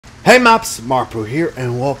Hey maps, Markpool here,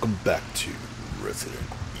 and welcome back to Resident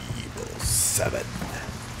Evil 7.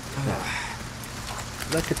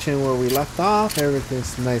 Look at you where we left off.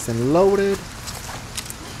 Everything's nice and loaded.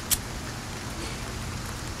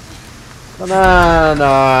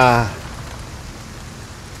 Banana.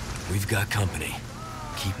 We've got company.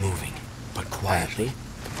 Keep moving, but quietly.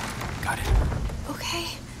 Got it. Okay.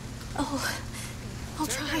 I'll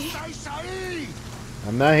try.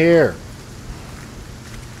 I'm not here.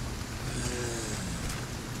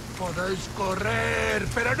 Podéis correr,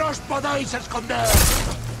 pero no os podéis esconder.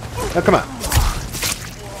 Oh, come on.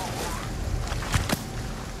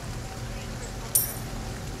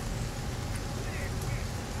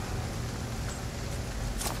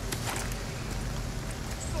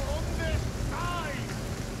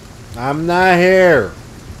 I'm not here.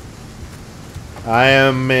 I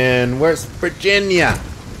am in West Virginia,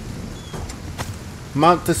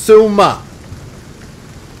 Montezuma,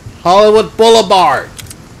 Hollywood Boulevard.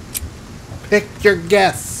 Pick your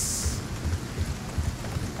guess.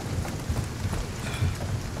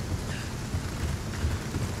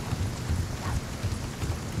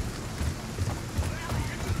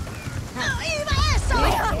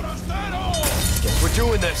 We're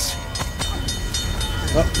doing this.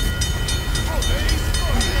 Oh.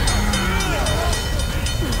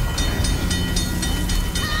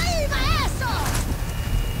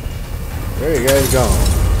 Where you guys going?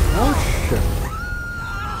 Oh shit.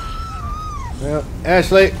 Well,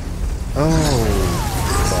 Ashley. Oh.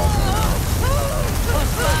 Fuck.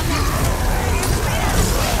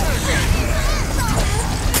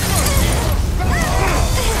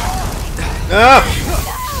 Ah!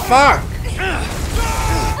 Fuck!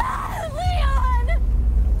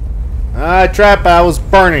 Trap, I was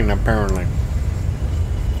burning apparently.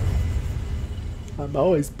 I'm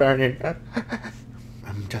always burning.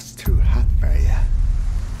 I'm just too hot for you.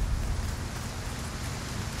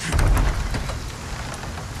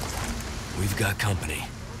 We've got company.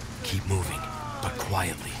 Keep moving, but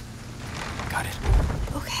quietly. Got it.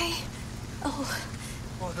 Okay. I'll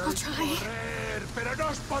try. Pero no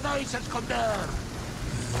os podéis esconder.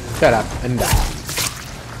 Shut up and die.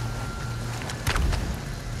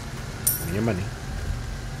 Give me your money.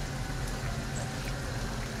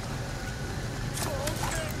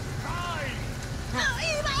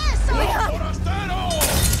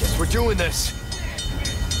 Guess we're doing this.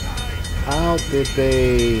 How did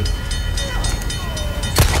they...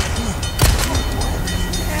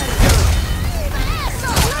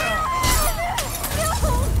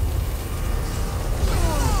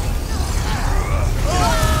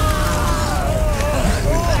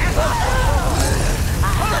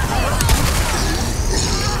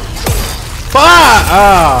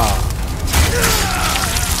 Ah!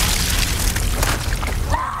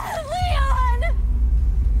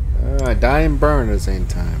 I die and burn at the same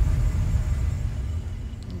time.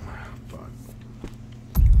 Fuck.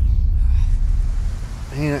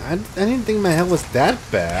 Man, I didn't think my health was that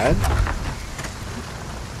bad.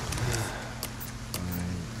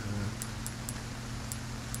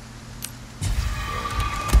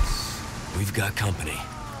 We've got company.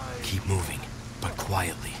 Keep moving, but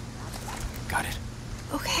quietly. Got it.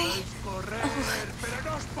 Okay.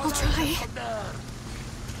 I'll try.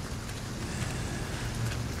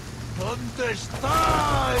 ¿Dónde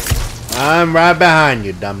estáis? I'm right behind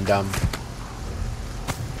you, dum-dum.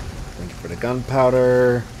 Thank you for the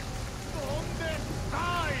gunpowder. ¿Dónde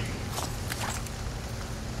estáis?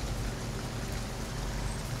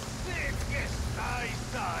 Sé que estáis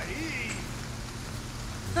ahí.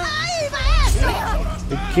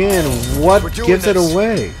 Again, what We're doing gives it this.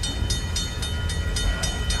 away?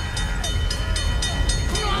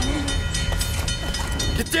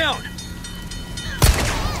 Get down!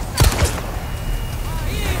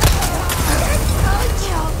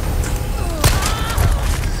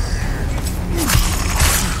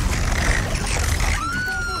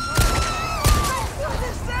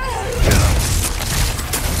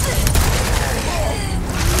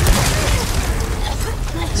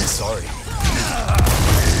 Sorry.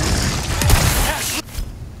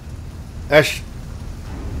 Ash.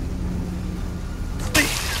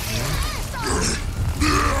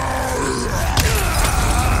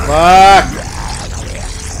 Fuck!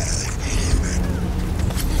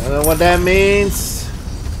 I don't know what that means.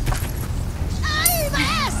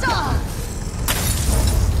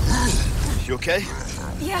 You okay?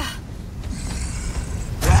 Yeah.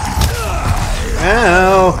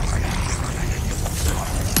 Ow!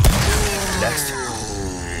 Next.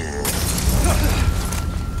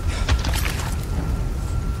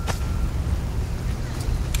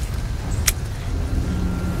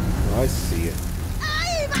 I see it.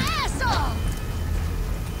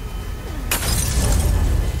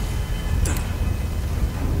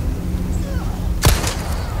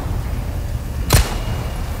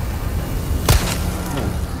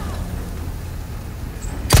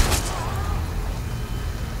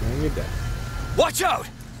 you're dead. Watch out!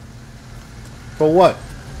 For what?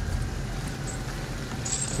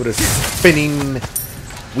 With a spinning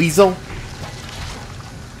weasel?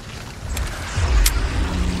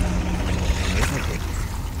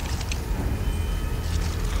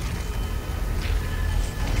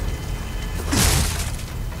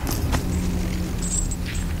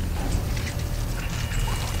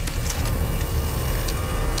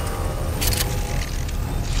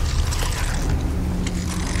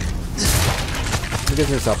 Get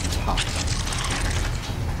yourself top.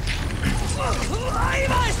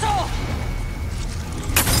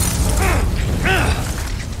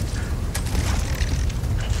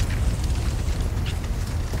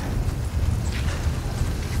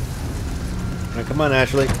 Right, come on,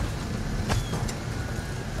 Ashley.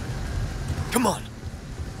 Come on.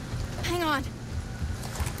 Hang on.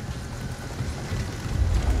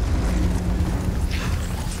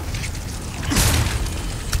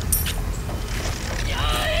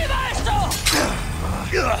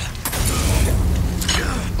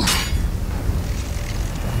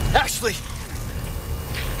 Ashley!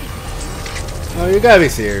 Oh, you gotta be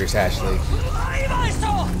serious, Ashley.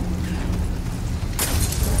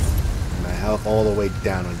 My health all the way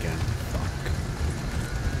down again. Fuck.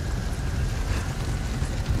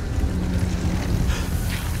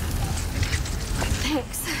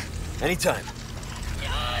 Thanks. Anytime.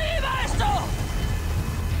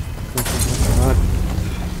 Come on.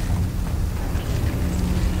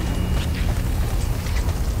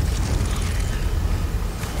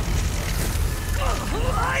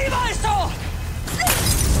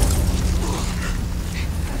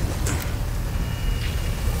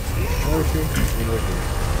 Where is she? Right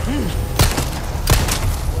here.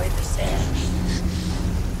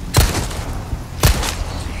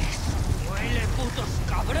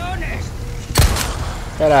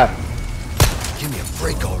 Shut up. Give me a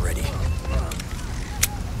break already.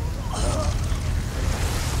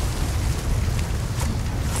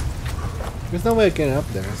 There's no way of getting up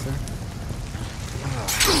there, is there?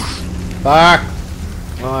 Fuck!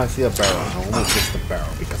 Oh, I see a barrel. I almost missed the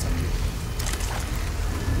barrel because of you.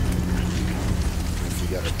 If you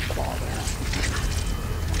got a claw there.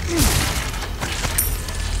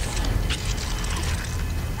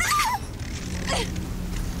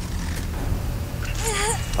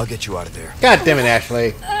 I'll get you out of there. God damn it,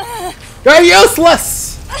 Ashley! You're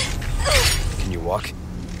useless! Can you walk?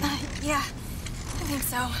 Yeah, I think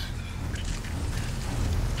so.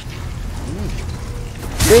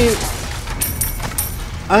 See,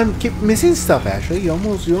 I'm keep missing stuff, Ashley. You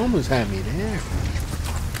almost had me there.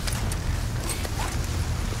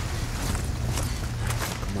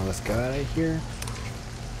 Come on, let's get out of here.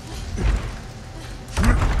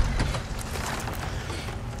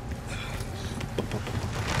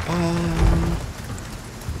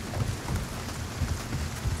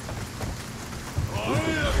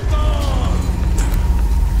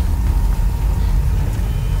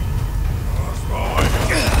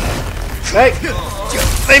 Hey!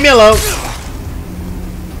 Leave me alone!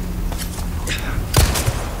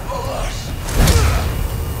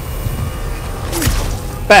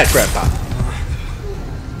 Bad grandpa.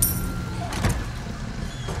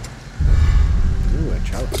 Ooh, a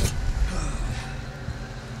chocolate.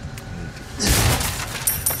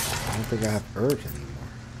 I don't think I have herbs anymore.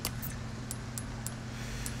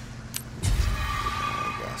 I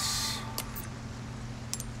guess.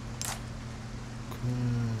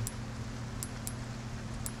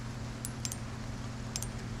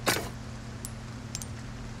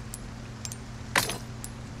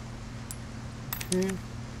 Yeah.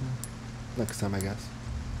 Next time, I guess.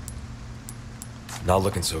 Not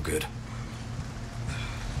looking so good.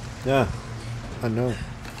 Yeah, I know.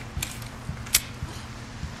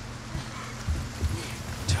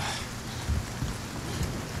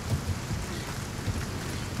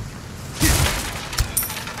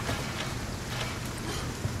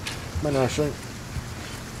 Come on, Ashley.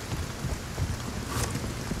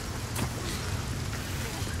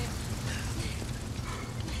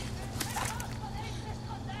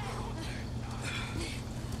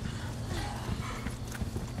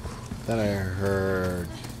 Then I heard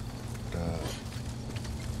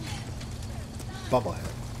Bubblehead.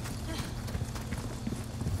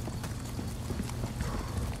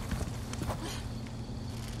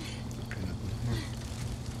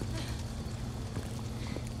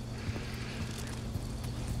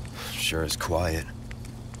 Sure is quiet.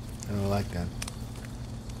 I don't like that.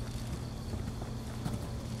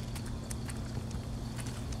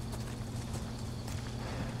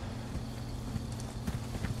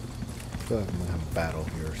 I feel like I'm gonna have a battle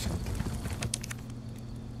here or something.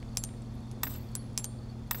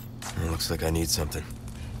 Looks like I need something.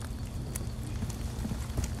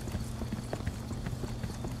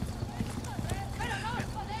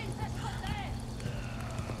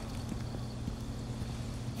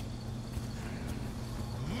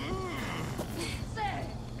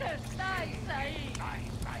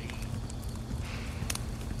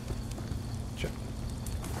 Check.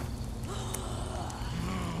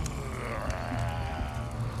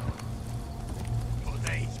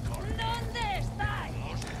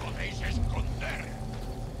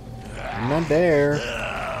 I'm not there.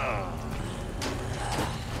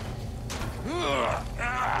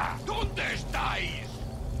 ¿Dónde estáis?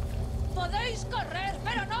 Podéis correr,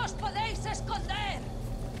 pero no os podéis esconder.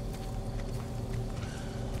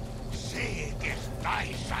 Sé que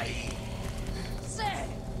estáis ahí. Sé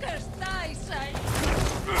que estáis ahí.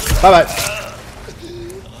 Bye bye.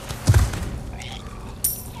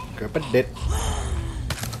 Grab a dit.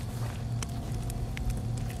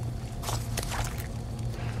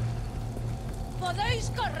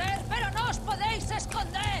 Podéis correr, pero no os podéis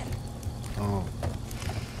esconder. Oh.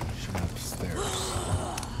 Should have upstairs.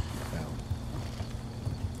 Well.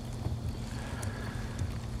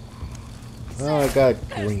 Oh, I got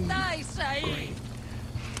Que green. estáis ahí.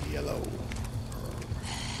 Yellow.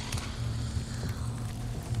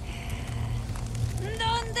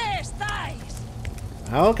 ¿Dónde estáis?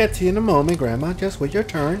 I'll get to you in a moment, Grandma. Just wait your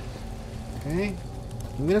turn. Okay?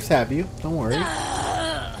 I'm gonna stab you. Don't worry.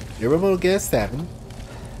 Everyone will get a stabbing.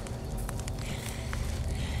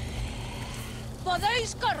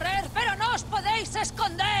 Podéis correr, pero no os podéis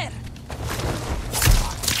esconder.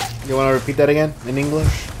 You want to repeat that again in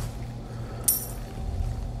English?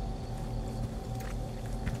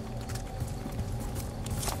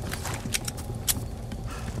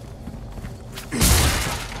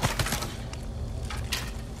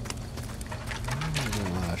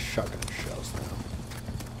 Shotgun shells now.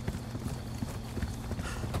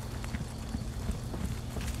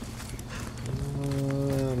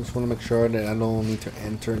 I just want to make sure that I don't need to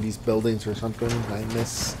enter these buildings or something I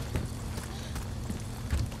miss.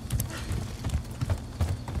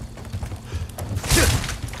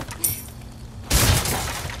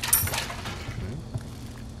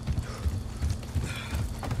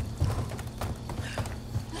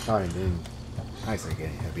 Alright, then. Eyes are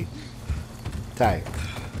getting heavy. Tight.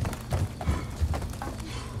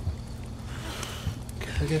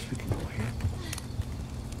 I guess we can go here.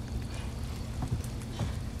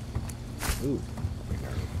 Ooh.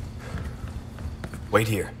 Wait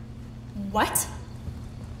here. What?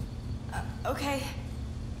 Okay.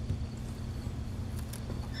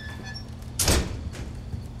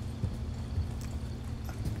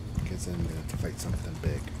 Guess I'm gonna have to fight something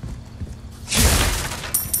big.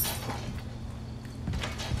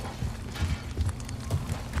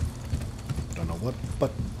 Don't know what,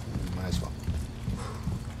 but might as well.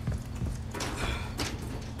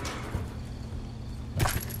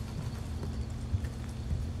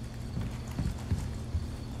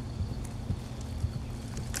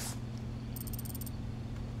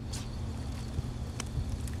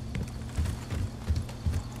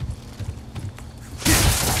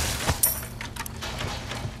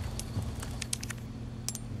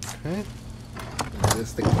 Okay. Is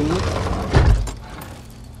this the key?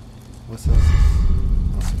 What's else?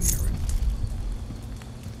 What's in here, right?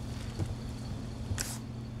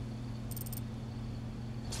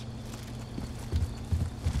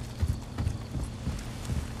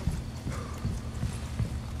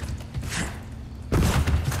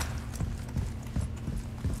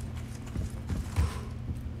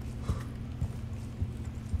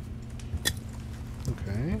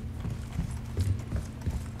 Okay.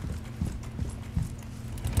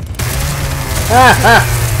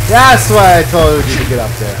 That's why I told you to get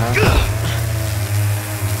up there, huh?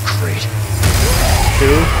 Great. 2.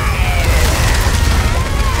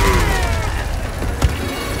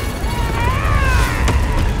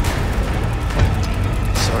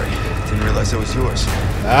 Sorry, didn't realize it was yours.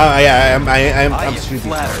 Yeah, I'm I am stupid.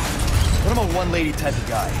 flattered. But I'm a one-lady type of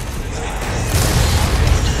guy.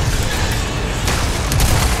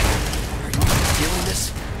 Are you feeling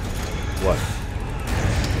this? What?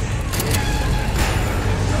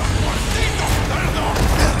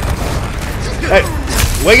 Hey,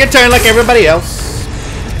 wait your turn like everybody else.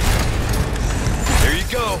 There you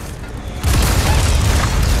go.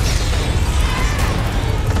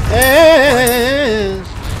 Hey.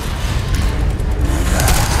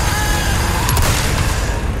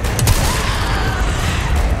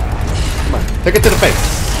 Come on, take it to the face.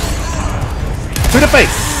 To the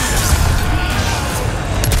face.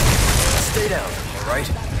 Stay down, all right?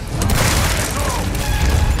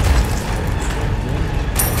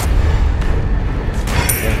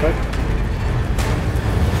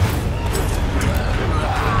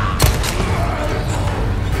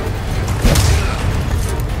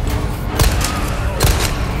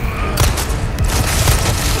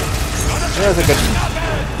 That's a good.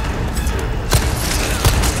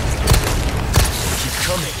 Keep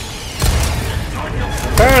coming.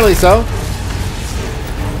 Apparently so.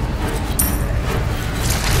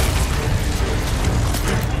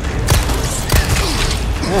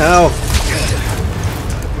 Ow.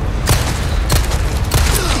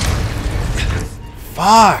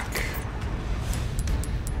 Fuck.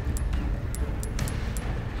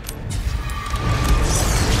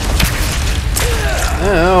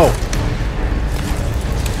 Ow.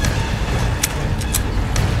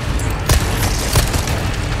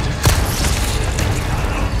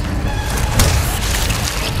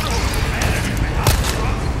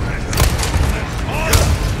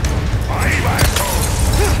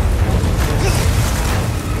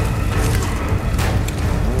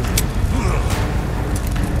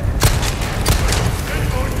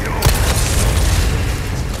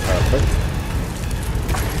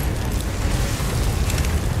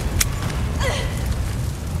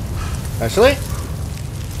 Ashley?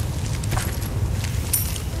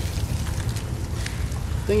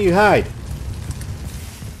 Think you hide.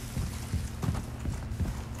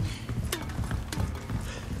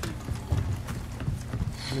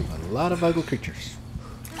 A lot of ugly creatures.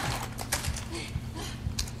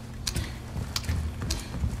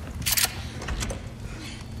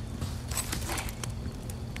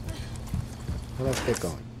 Well, let's get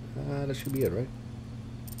going. That should be it, right?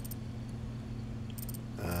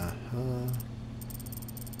 Yeah.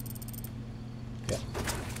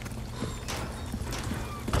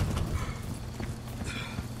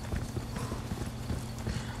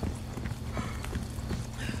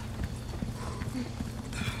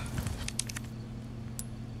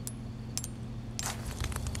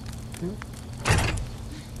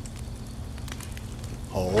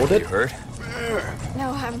 Hold it. You hurt?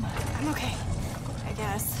 No, I'm okay. I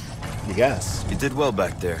guess. You guess. You did well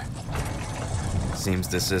back there. Seems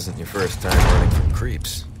this isn't your first time running from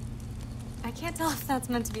creeps. I can't tell if that's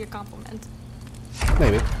meant to be a compliment.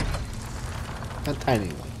 Maybe. A tiny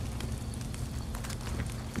one.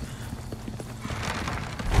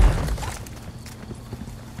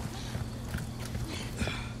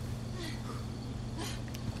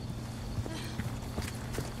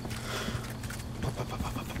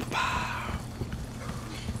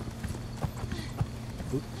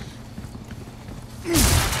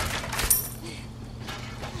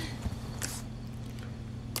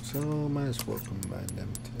 So might as well combine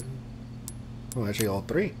them two. Oh, actually all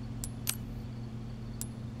three.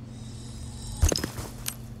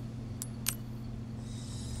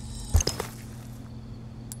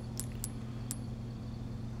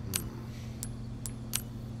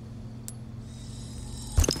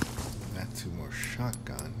 Got two more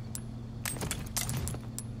shotgun.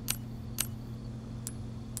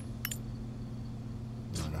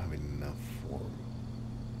 No, I don't have enough for them.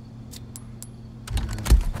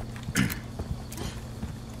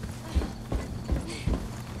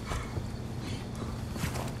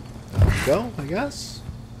 Go, I guess.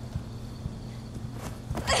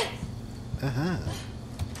 Uh-huh.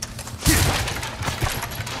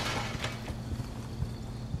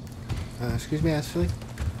 Excuse me, Ashley.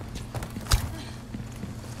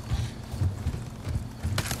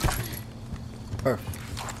 Perfect.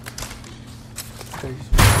 Okay,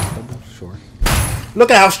 double short.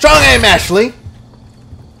 Look at how strong I am, Ashley!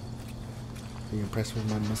 Are you impressed with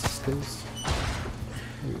my muscle skills?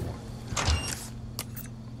 Here you are.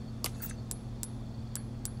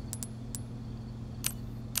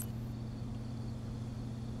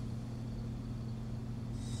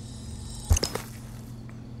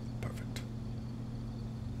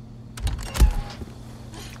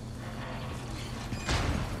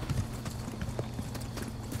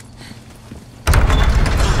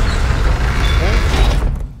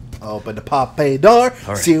 Open the pop pay door.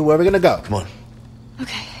 Right. See where we're gonna go. Come on.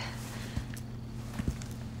 Okay.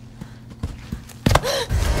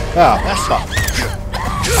 Oh, that's fine.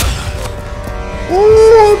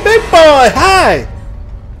 Ooh, big boy. Hi.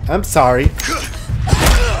 I'm sorry.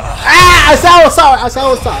 Ah! I said I was sorry.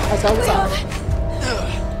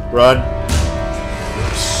 Run.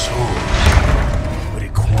 Your soul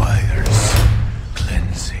requires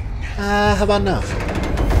cleansing. How about now?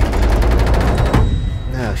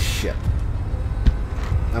 Oh shit.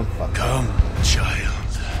 I'm fucked. Come,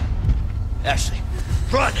 child. Ashley,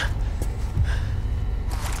 run!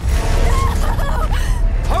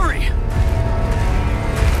 Hurry!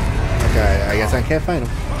 Okay, I guess I can't find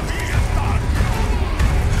him.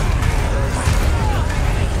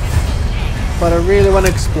 But I really want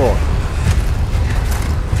to explore.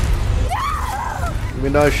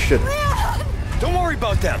 Even though I shouldn't. Don't worry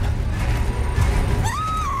about them.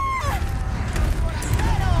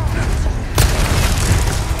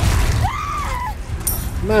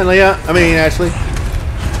 Come on, Leah. I mean, Ashley.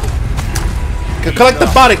 Collect the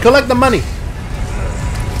body. Collect the money.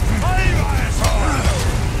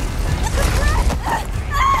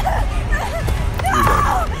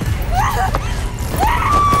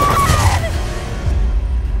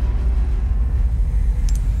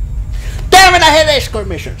 Damn it! I had escort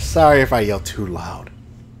mission. Sorry if I yelled too loud.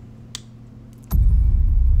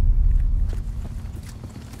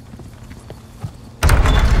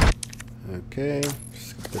 Okay.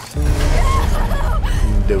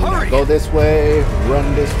 Do not go this way.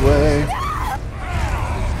 Run this way.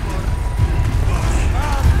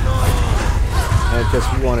 I just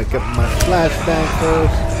want to get my flashbang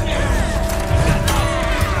first.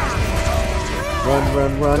 Run,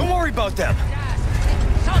 run, run. Don't worry about them.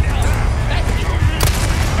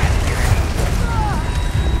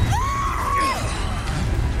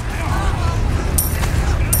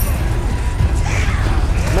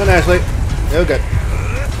 Come on, Ashley. You're good.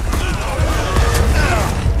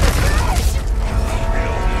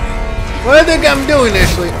 What do you think I'm doing,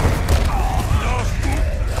 Ashley?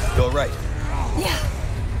 You all right? Yeah,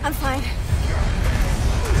 I'm fine.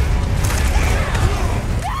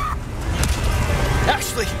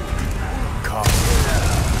 Ashley! Calm.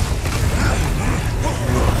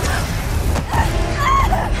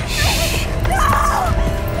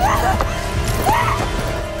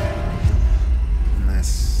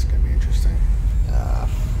 That's gonna be interesting. Ah,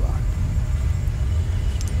 fuck.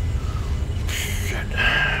 Shit.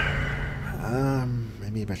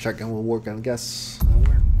 Maybe my shotgun will work, I guess.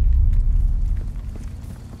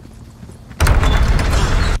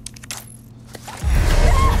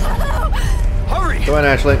 Hurry! Go on,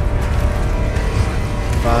 Ashley.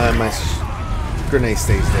 Fine, my grenade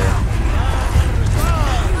stays there.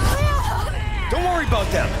 Don't worry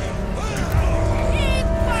about them.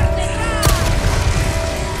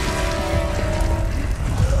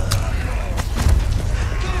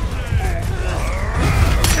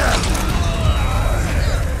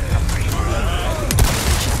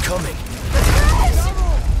 She's coming.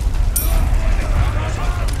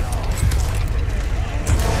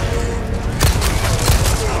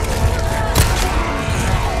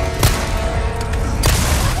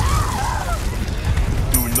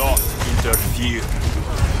 Interfere.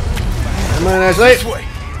 Come on, Ashley. This way.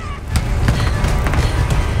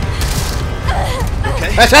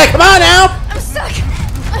 Okay. Ashley, come on now! I'm stuck.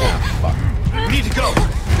 We need to go.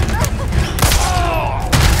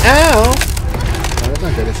 Ow! Oh, that's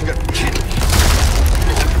not good, is it?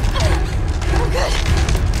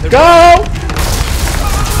 Go!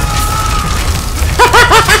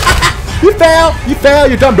 You fail! You fail,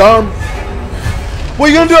 you dumb. What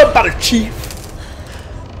are you gonna do about it, Chief?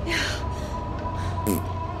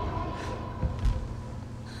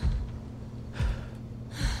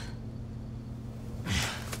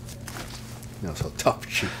 No, so tough,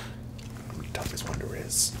 Chief. I'm the toughest one there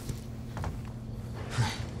is.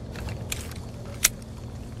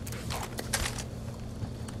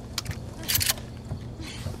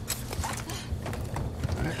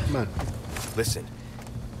 Alright, come on. Listen,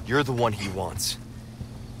 you're the one he wants.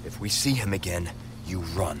 If we see him again, you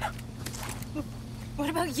run. What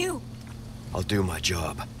about you? I'll do my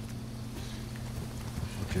job.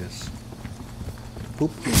 Which is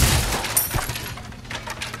poop.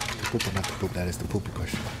 The poop or not the poop? That is the poopy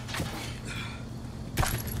question.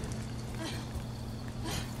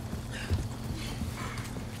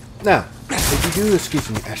 Now, if you do excuse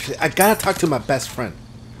me, Ashley, I gotta talk to my best friend.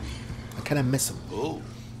 I kinda miss him. Oh,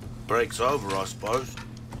 break's over, I suppose.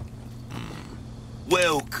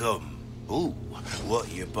 Welcome. Ooh, what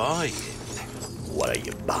you buying? What are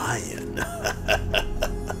you buying?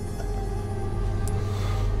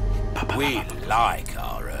 We like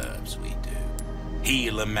our herbs, we do.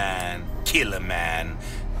 Heal a man, kill a man,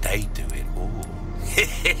 they do it all.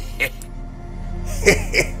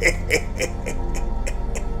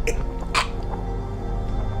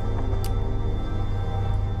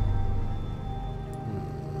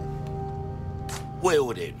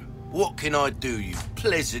 Well then, what can I do you?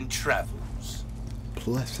 Pleasant travels.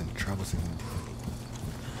 Pleasant travels.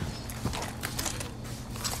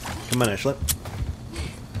 Come on, Ashley.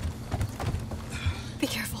 Be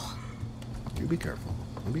careful. You be careful.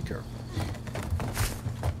 You be careful.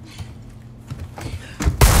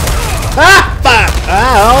 Ah! Fuck!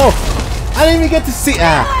 Ow! I didn't even get to see.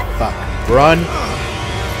 Ah! Fuck. Run.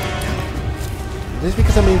 Just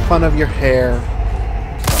because I made fun of your hair.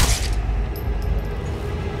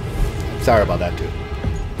 Sorry about that, dude.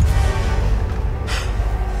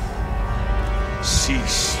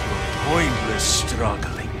 Cease your pointless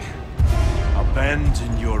struggling.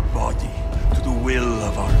 Abandon your body to the will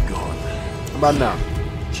of our God. How about now?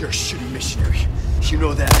 You're a shitty missionary. You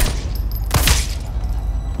know that.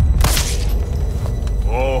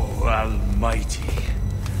 Oh, Almighty,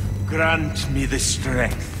 grant me the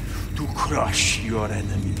strength to crush your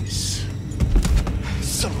enemies.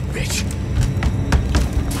 Son of a bitch.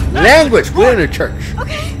 Language! We're in a church.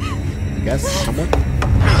 Okay. I guess someone.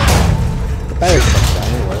 The battery's fucked out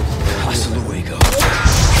anyways. Hasta luego.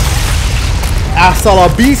 Hasta la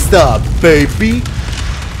vista, baby!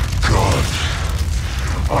 God,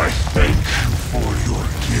 I thank you for your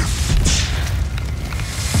gift.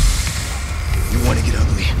 You want to get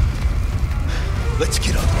ugly? Let's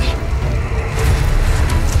get ugly.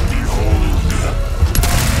 Behold.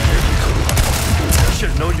 I should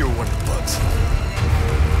have known you were one of the bugs.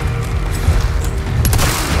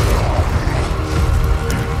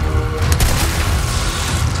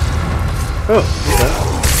 Oh, okay.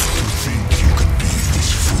 You think you could be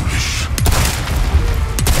this foolish?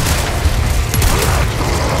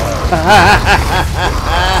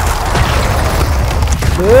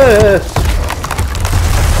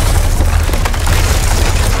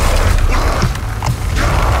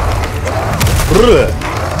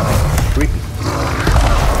 Creepy.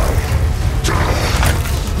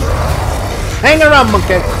 Hang around,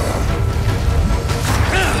 monkey!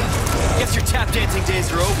 Guess your tap dancing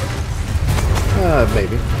days are over.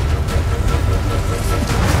 Maybe.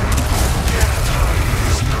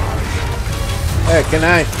 Hey, can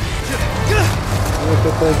I?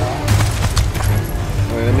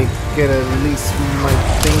 Wait, let me get at least my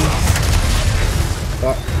thing.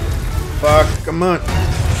 Fuck. Fuck, come on.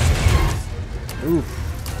 Oof.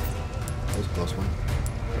 That was a close one.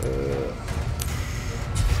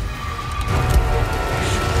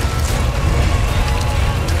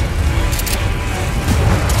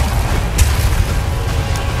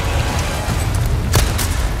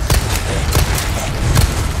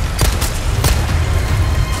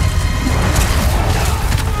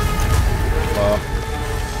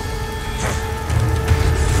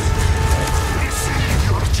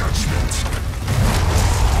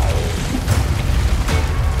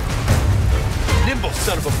 Nimble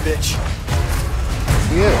son of a bitch.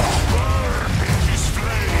 Yeah.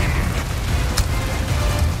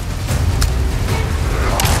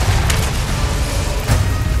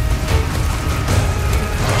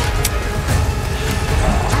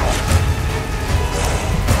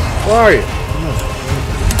 Where are you?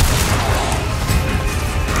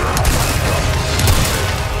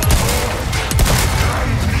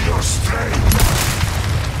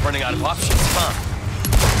 Running out of options, huh?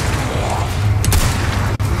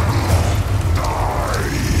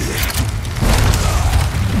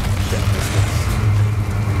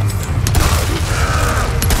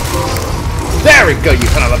 There we go, you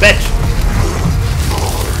son of a bitch!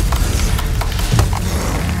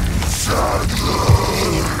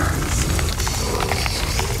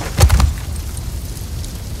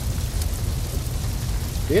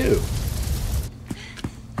 Ew.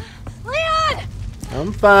 Leon!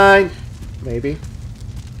 I'm fine. Maybe.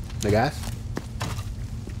 I guess.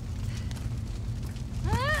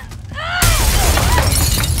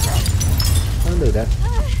 Don't do that.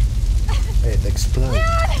 It explodes.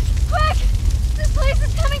 Leon! Quick! This place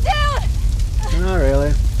is coming down! Not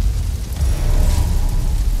really.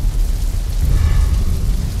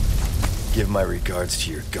 Give my regards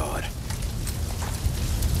to your god.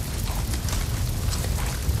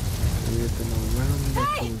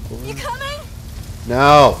 Hey! You coming?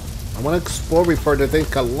 No! I want to explore before the thing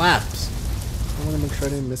collapse. I want to make sure I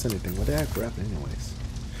didn't miss anything. What did I grab anyways?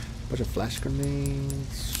 Bunch of flash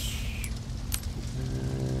grenades.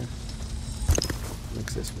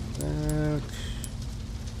 Mix this one out.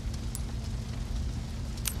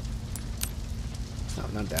 No,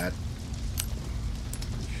 not that.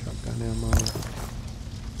 Shotgun ammo.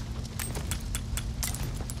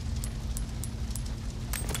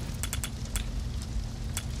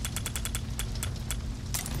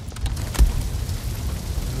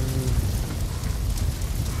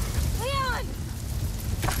 Leon!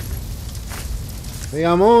 Hey,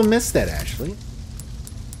 I'm almost missed that, Ashley.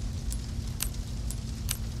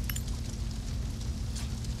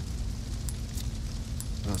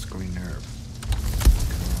 Oh, it's green nerve.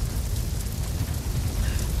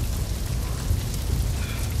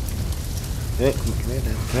 Hey,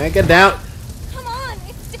 can I get down? Come on!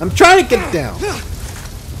 It's I'm trying to get down. Leon,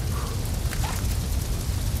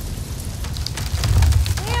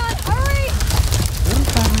 hurry! I'm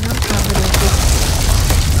coming.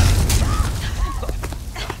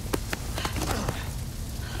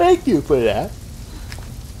 Thank you for that.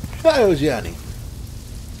 That was Yanni.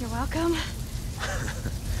 You're welcome.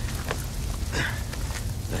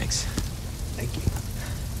 Thanks. Thank you.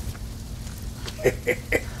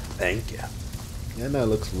 Thank you. Yeah, no, it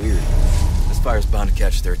looks weird. This fire's bound to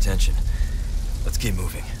catch their attention. Let's keep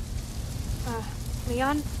moving.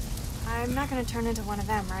 Leon, I'm not gonna turn into one of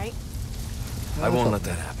them, right? I won't let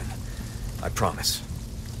that happen. I promise.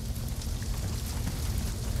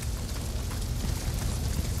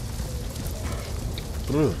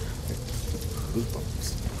 Ugh.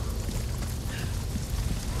 Goosebumps.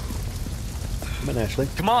 Come on, Ashley.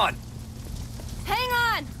 Come on! Hang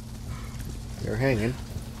on! You're hanging.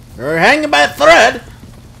 You're hanging by a thread!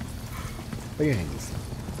 Where are you hanging?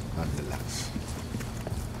 On the left.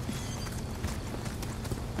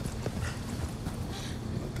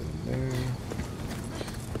 Nothing there.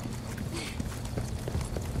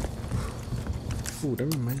 Ooh, that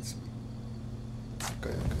reminds me.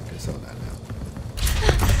 Okay, I saw that now.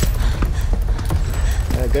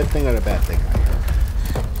 A good thing or a bad thing?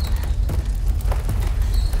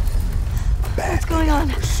 Bad. What's going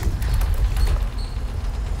on?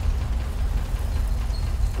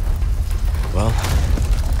 Well,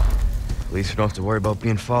 at least we don't have to worry about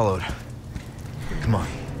being followed. Come on.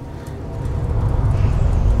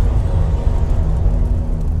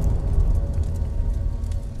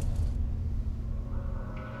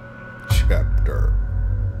 Chapter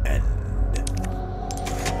end.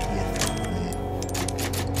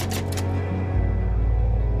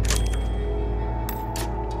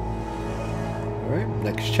 Alright,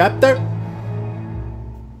 next chapter.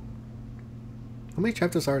 How many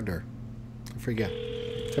chapters are there? I forget.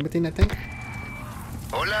 17, I think?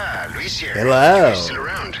 Hola, Luis here. Hello. You still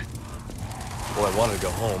around? Well, I wanted to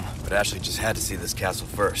go home, but Ashley just had to see this castle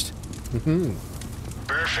first.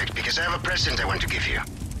 Perfect, because I have a present I want to give you.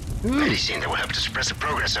 Medicine that will help to suppress the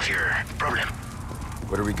progress of your problem.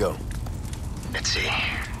 Where do we go? Let's see.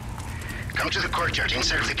 Come to the courtyard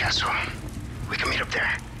inside of the castle. We can meet up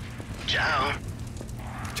there. Ciao.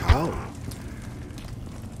 Ciao.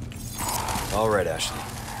 All right, Ashley.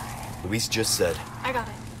 Luis just said. I got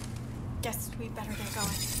it. Guess we better get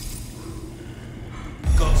going.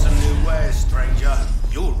 Got some new wares, stranger.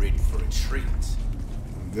 You're ready for a treat.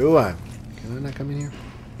 Do I? Can I not come in here?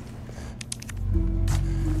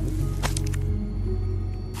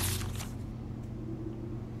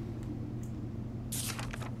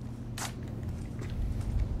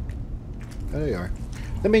 Oh, there you are.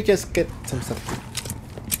 Let me just get some stuff.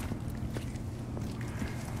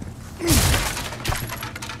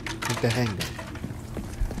 Take the handgun.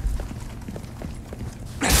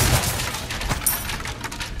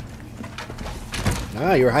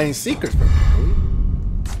 Ah, you were hiding secrets from me, really?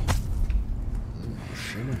 Oh,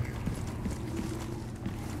 shit in here.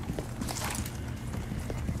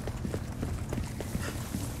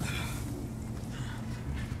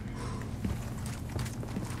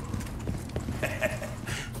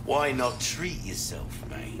 Why not treat yourself,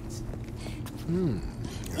 mate?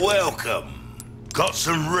 Welcome. Got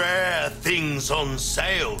some rare things on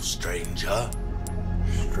sale, stranger.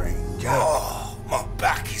 Stranger. Oh, my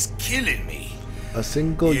back is killing me. A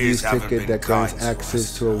single-use Years haven't ticket been that grants kind to access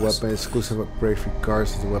us, to a trust weapon exclusive upgrade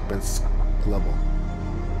regards to the weapon's level.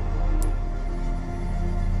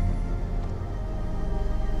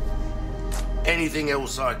 Anything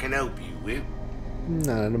else I can help you with?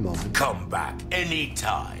 Not at the moment. Come back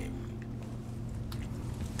anytime.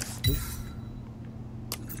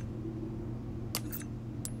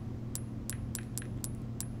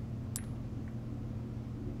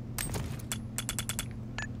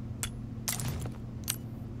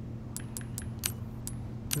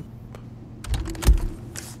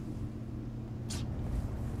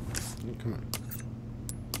 Come on.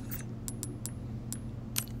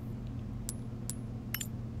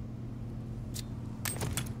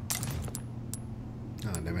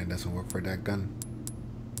 Oh, damn it, doesn't work for that gun.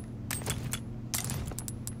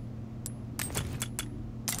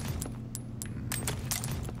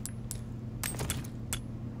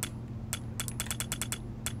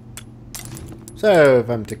 So, if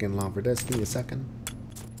I'm taking long for this, give me a second.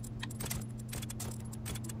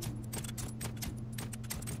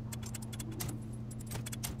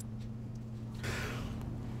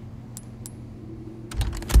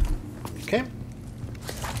 Okay.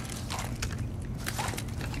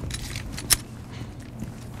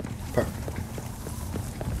 Perfect.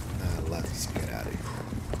 Let's get out of here.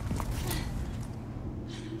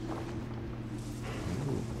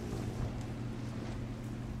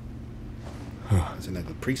 Isn't that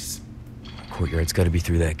the priest? Courtyard's got to be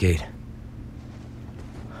through that gate.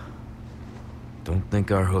 Don't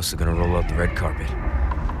think our hosts are gonna roll out the red carpet.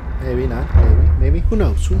 Maybe not. Maybe. Maybe. Who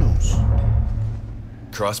knows? Who knows?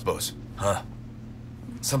 Crossbows, huh?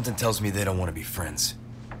 Something tells me they don't want to be friends.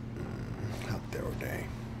 How dare they?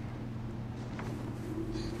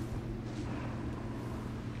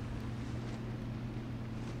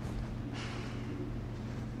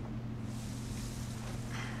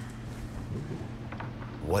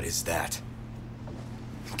 What is that?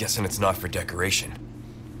 I'm guessing it's not for decoration.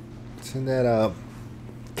 Isn't that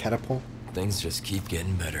catapult? Things just keep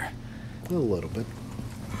getting better. A little bit.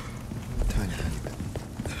 A tiny bit.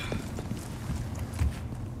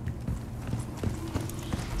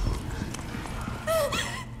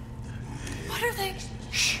 What are they?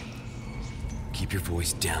 Shh. Keep your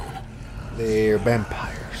voice down. They're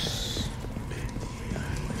vampires.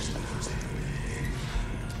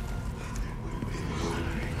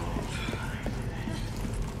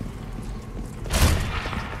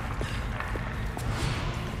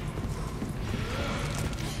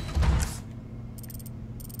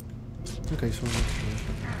 Okay, so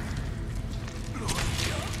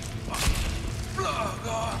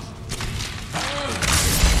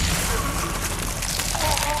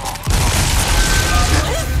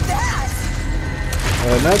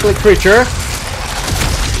an ugly creature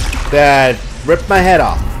that ripped my head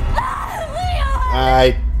off.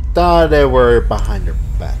 I thought they were behind their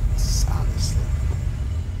backs, honestly.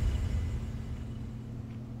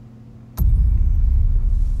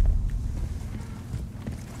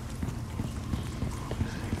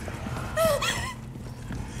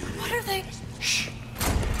 What are they? Shh.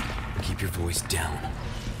 Keep your voice down.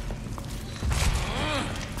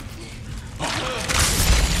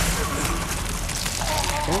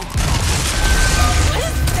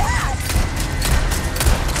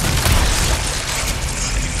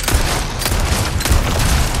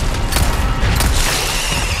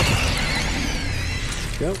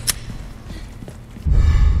 Go.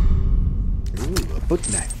 Ooh, a boot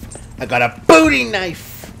knife. I got a booty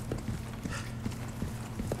knife.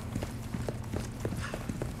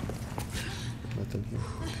 Nothing here.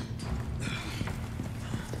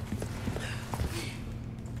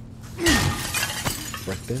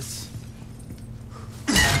 Break this.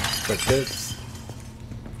 Break this.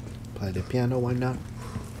 Play the piano, why not?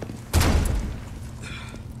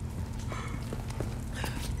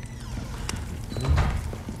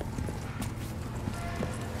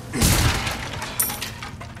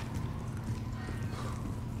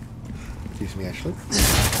 Excuse me, Ashley.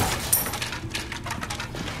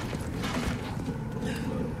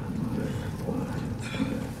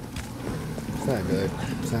 Is that a good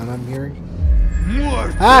sound I'm hearing?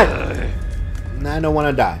 Hi! I don't want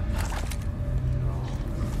to die.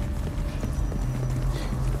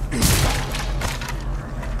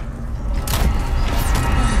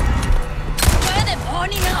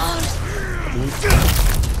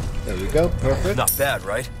 There we go. Perfect. Not bad,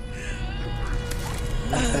 right?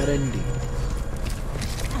 Not bad indeed.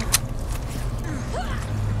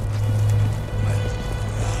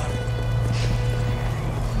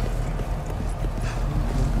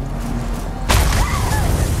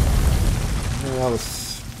 Oh, that was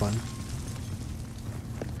fun.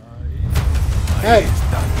 Hey!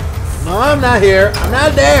 No, I'm not here. I'm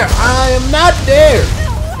not there. I am not there.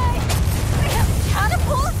 No way! We have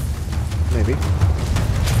catapults? Maybe.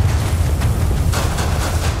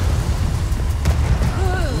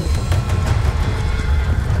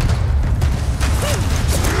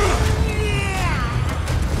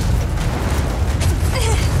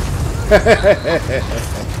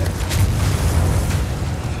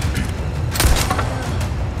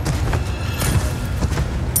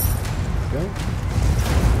 Go.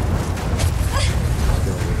 Let's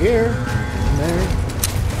go over here. In there.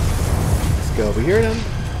 Let's go over here then.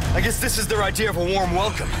 I guess this is their idea of a warm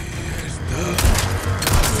welcome.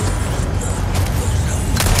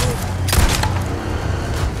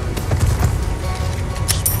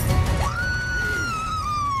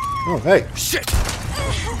 Oh, hey. Shit!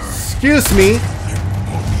 Excuse me.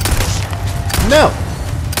 No.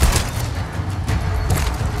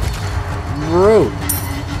 Rude.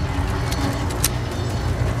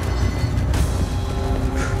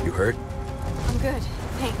 You hurt? I'm good.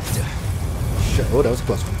 Thanks. Shit. Oh, that was a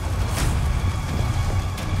close one.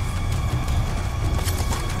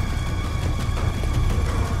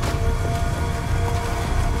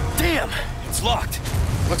 Damn! It's locked.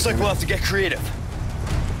 Looks like we'll have to get creative.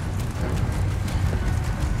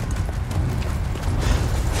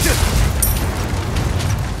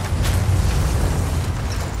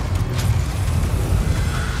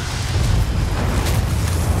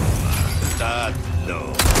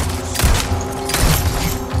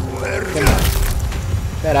 Come on.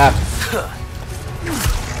 Get up.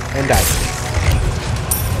 And die.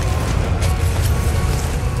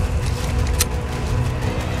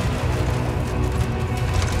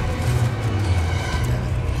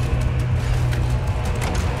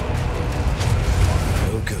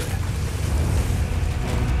 No good.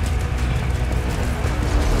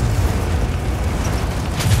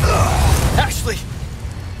 Ashley!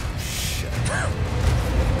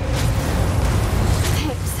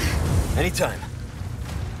 Anytime.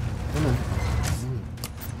 Come on.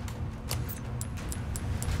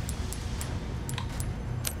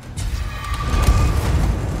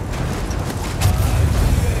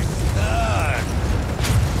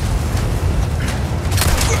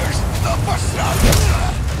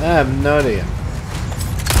 I have no idea.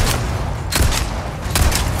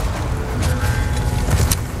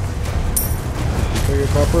 For your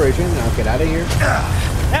cooperation, now get out of here.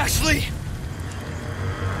 Ashley!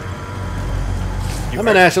 Come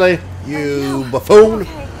on, Ashley. You buffoon.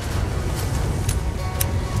 Okay.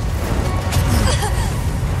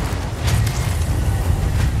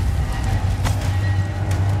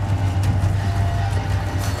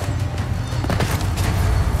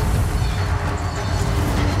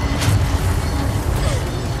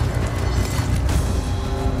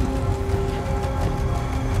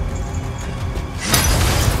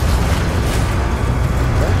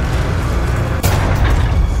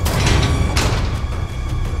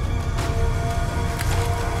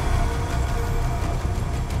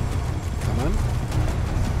 Come on.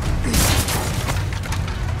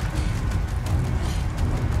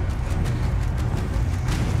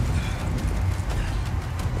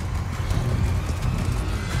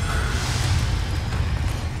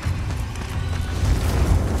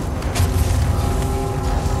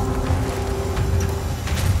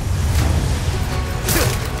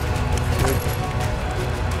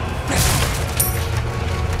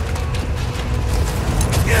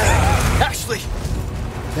 Ashley!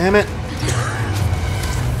 Damn it.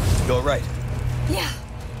 You all right? Yeah,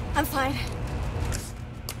 I'm fine.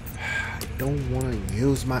 I don't want to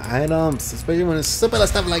use my items, especially when it's simple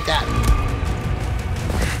stuff like that.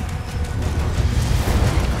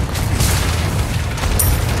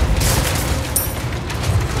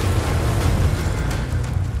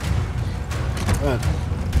 Come on.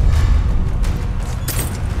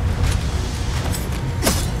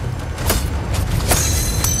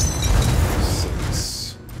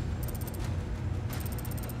 Six.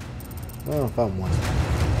 Oh, found one.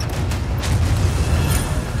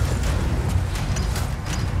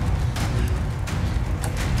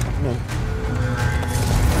 No.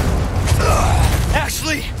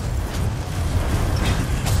 Ashley!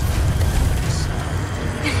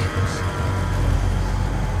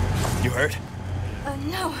 You hurt?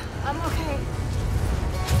 No, I'm okay.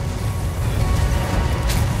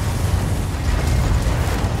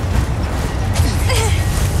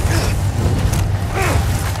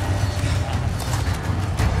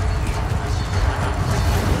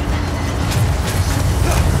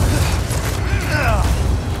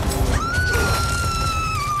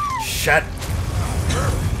 Shut.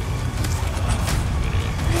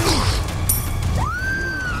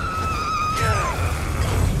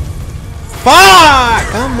 Fuck!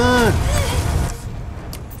 Come on.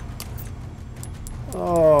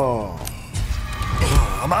 Oh.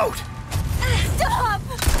 I'm out. Stop!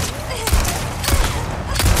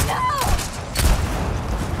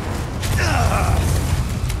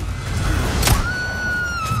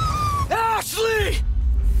 Ashley!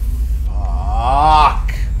 Fuck.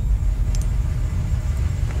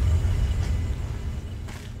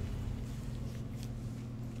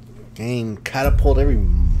 Game catapult every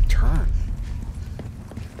turn.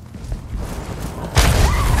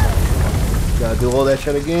 Gotta do all that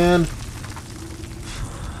shit again.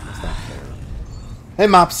 That's not fair. Hey,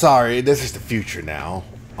 Mop, sorry. This is the future now.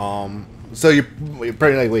 So you're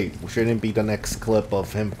pretty like, wait, shouldn't it be the next clip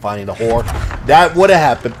of him finding the whore? That would have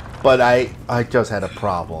happened, but I just had a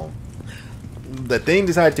problem. The thing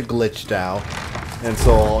decided to glitch out, and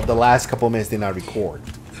so the last couple minutes did not record.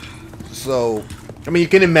 So, I mean, you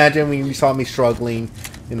can imagine when you saw me struggling,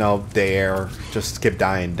 you know, there, just kept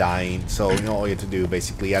dying. So, you know, all you have to do,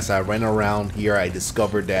 basically, as I ran around here, I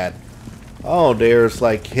discovered that, oh, there's,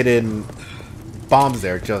 like, hidden bombs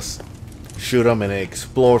there. Just shoot them and it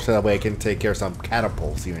explodes, so that way I can take care of some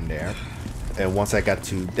catapults here and there. And once I got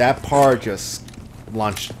to that part, just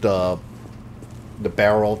launched the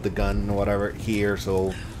barrel of the gun or whatever here.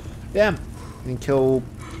 So, yeah, and kill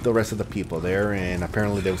the rest of the people there. And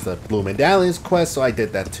apparently there was the Blue Medallions quest, so I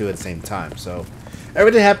did that too at the same time. So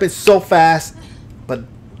everything happened so fast, but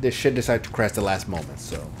this shit decided to crash the last moment.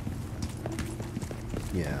 So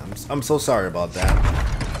yeah, I'm so sorry about that.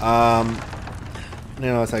 You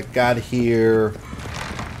know, as I got here,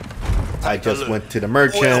 I just went to the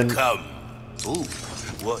merchant. Welcome. Ooh,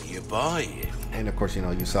 what you buying? And of course, you know,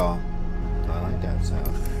 you saw. I like that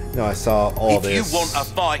sound. You know, I saw all If this. you want a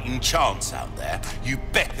fighting chance out there, you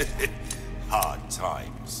bet. Hard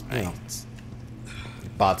times, mate. You know,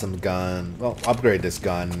 bought some gun, well, upgraded this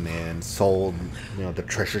gun and sold, you know, the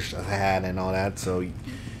treasures I had and all that. So, you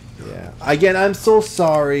Yeah. Again, I'm so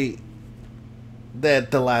sorry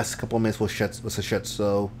that the last couple of minutes was a shit.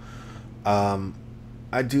 So,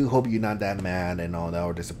 I do hope you're not that mad and all that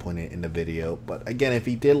or disappointed in the video. But again, if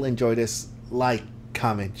you did enjoy this, like,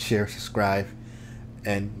 comment, share, subscribe,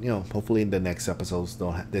 and you know, hopefully in the next episodes,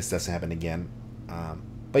 this doesn't happen again.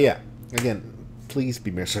 But yeah, again, please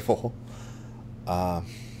be merciful. And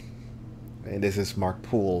this is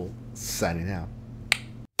Markpool signing out.